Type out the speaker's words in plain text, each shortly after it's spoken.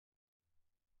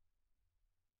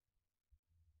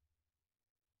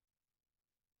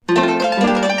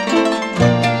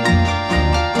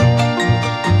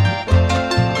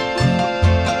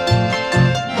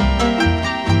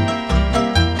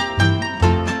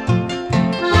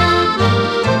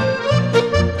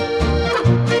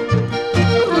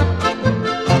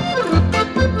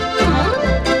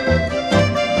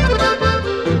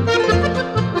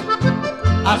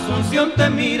Te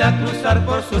mira cruzar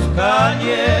por sus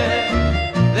calles,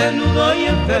 desnudo y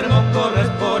enfermo corres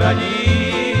por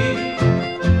allí,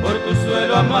 por tu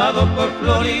suelo amado, por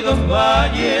floridos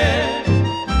valles,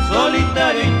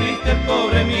 solitario y triste,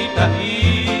 pobre MITA,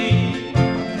 y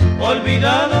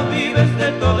olvidado vives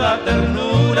de toda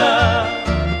ternura,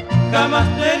 jamás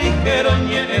te dijeron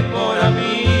niegue por a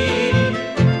mí,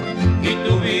 y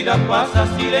tu vida pasa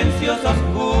silenciosa,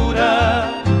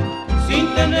 oscura, sin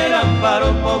tener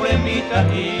amparo, pobre MITA,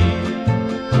 y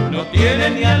no tiene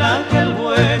ni al ángel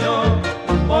bueno,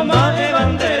 o más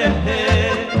banderaje,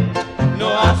 no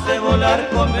hace volar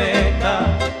cometa,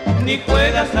 ni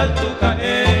juegas al tu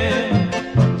caer.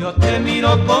 Yo te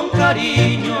miro con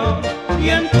cariño y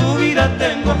en tu vida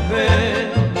tengo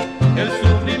fe, el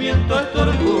sufrimiento es tu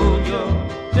orgullo,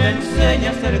 te enseña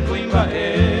a ser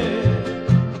cuimbaé.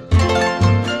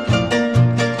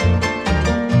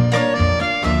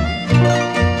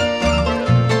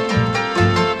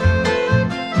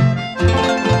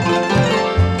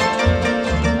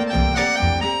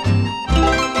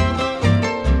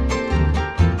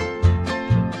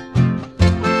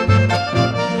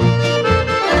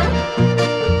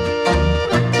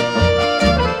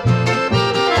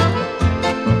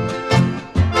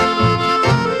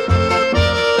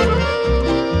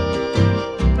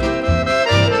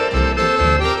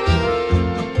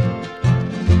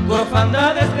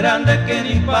 Grande que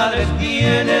ni padres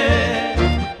tiene,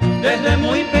 desde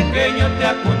muy pequeño te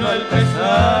acunó el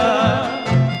pesar,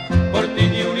 por ti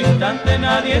ni un instante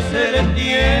nadie se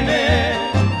detiene,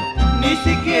 ni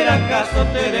siquiera acaso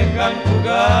te dejan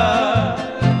jugar,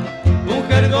 un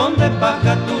jergón de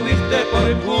paja tuviste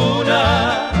por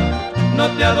cuna, no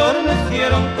te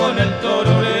adormecieron con el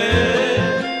tororé,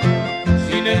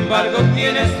 sin embargo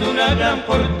tienes una gran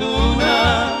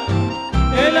fortuna,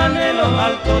 el anhelo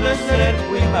alto de ser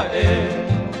cuimbaé.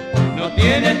 No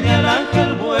tienes ni al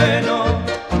ángel bueno,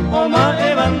 o más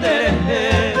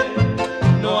banderaje,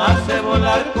 no hace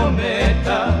volar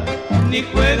cometa, ni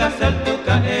juegas al tu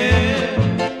caer.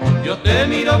 Yo te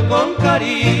miro con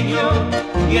cariño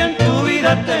y en tu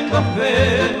vida tengo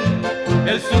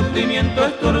fe, el sufrimiento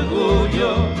es tu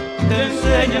orgullo, te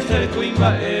enseña a ser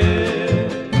cuimbaé.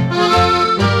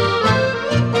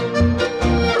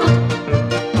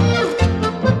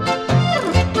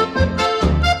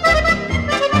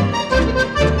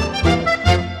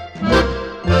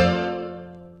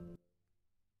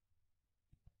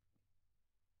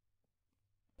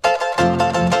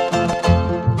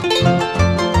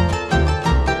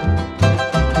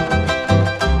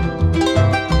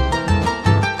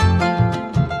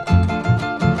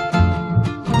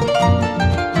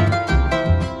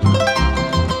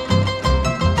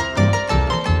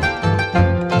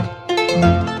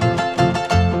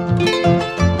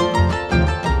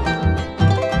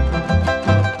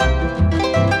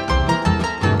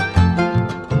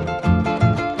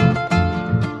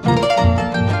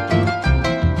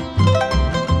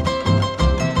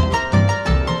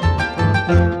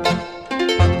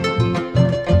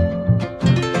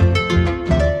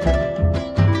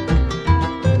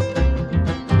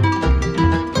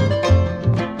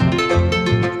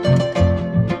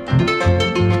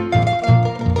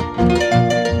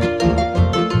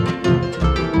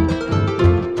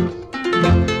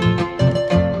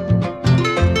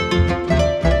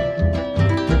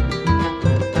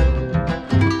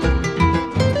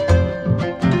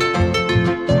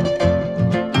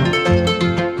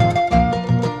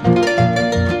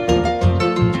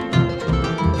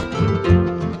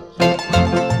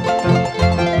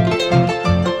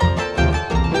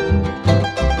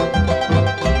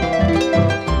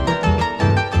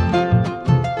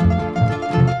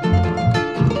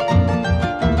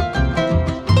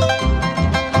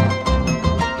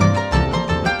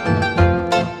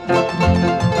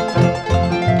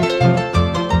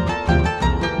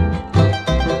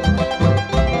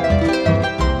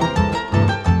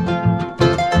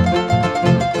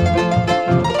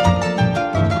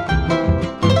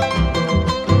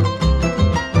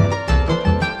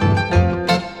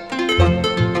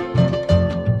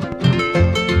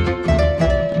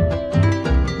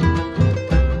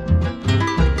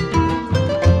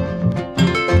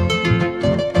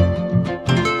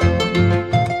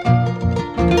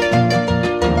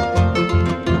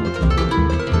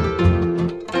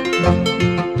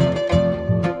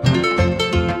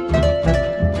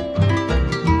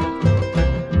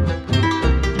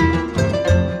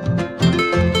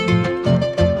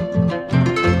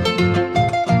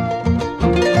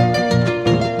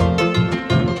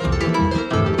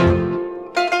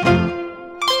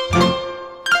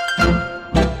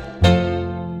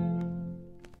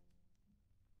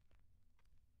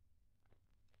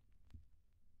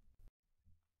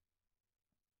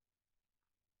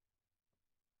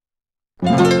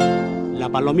 La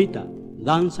palomita,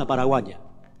 danza paraguaya.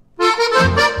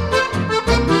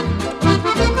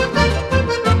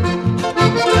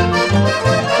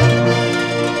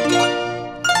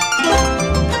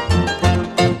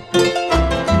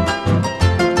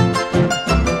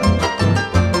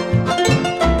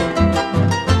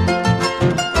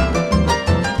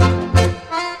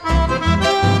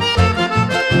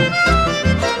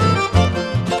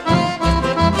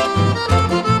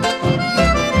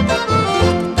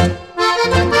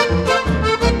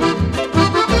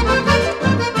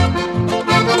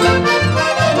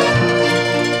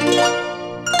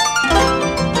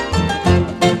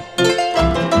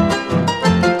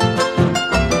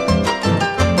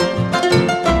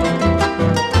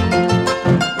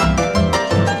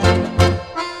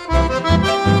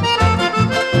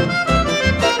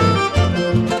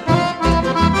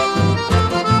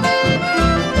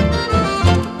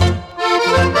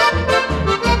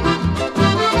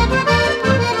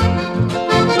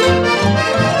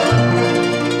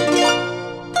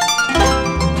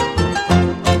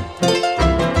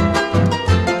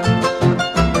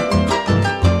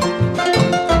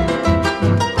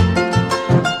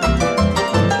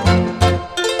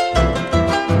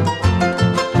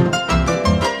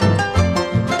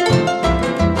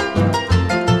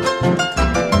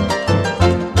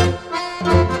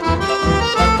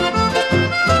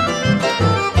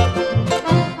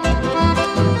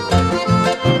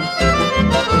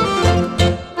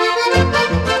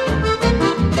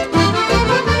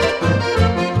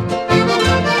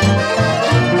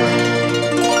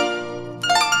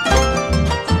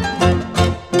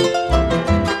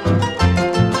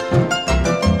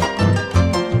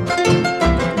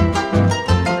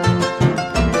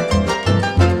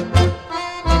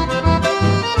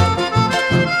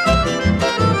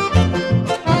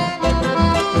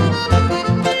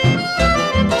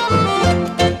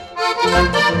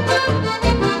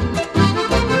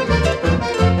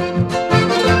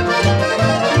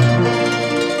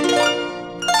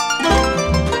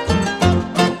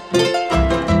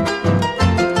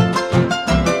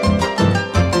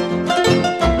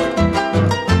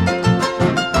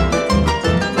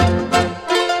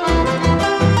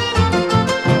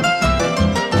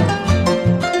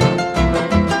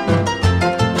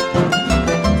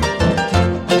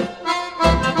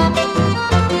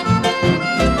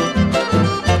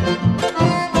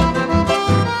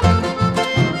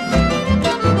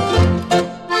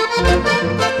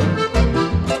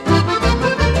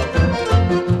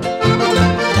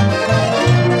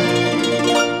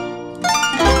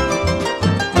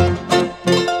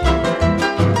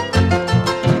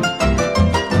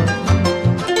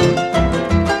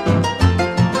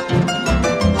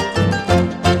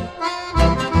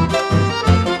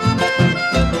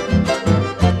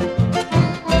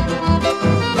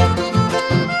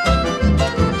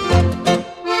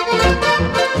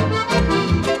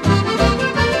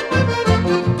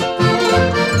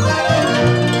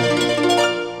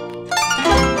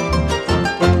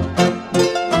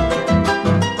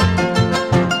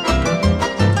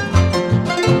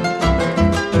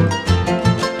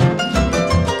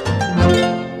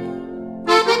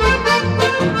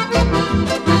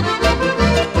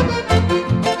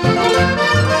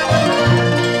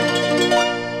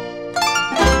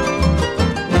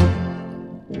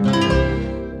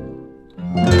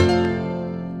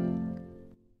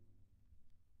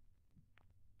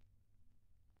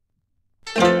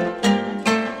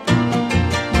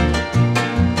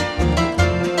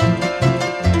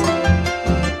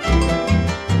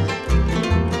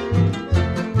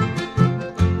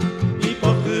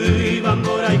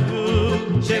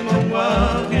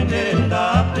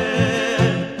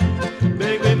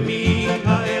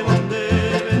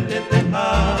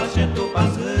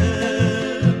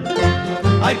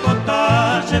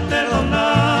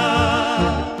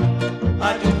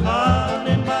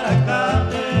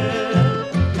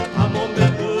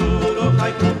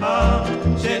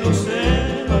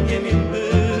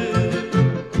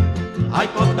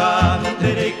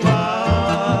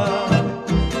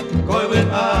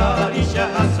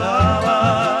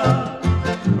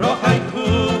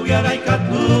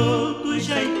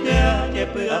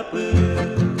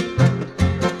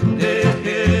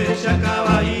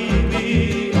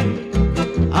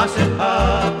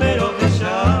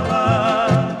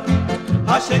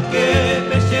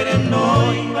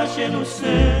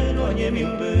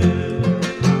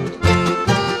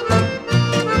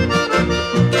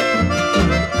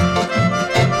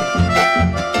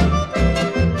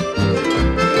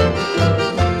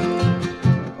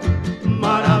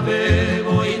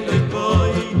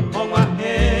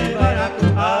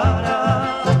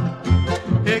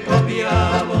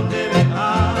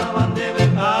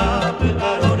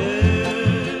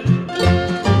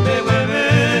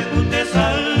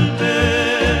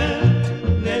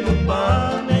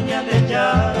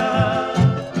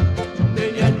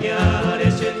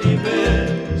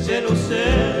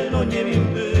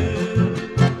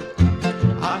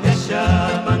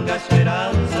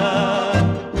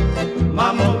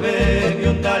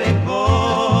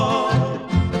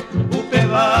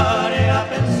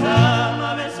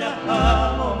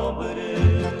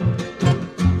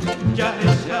 Ya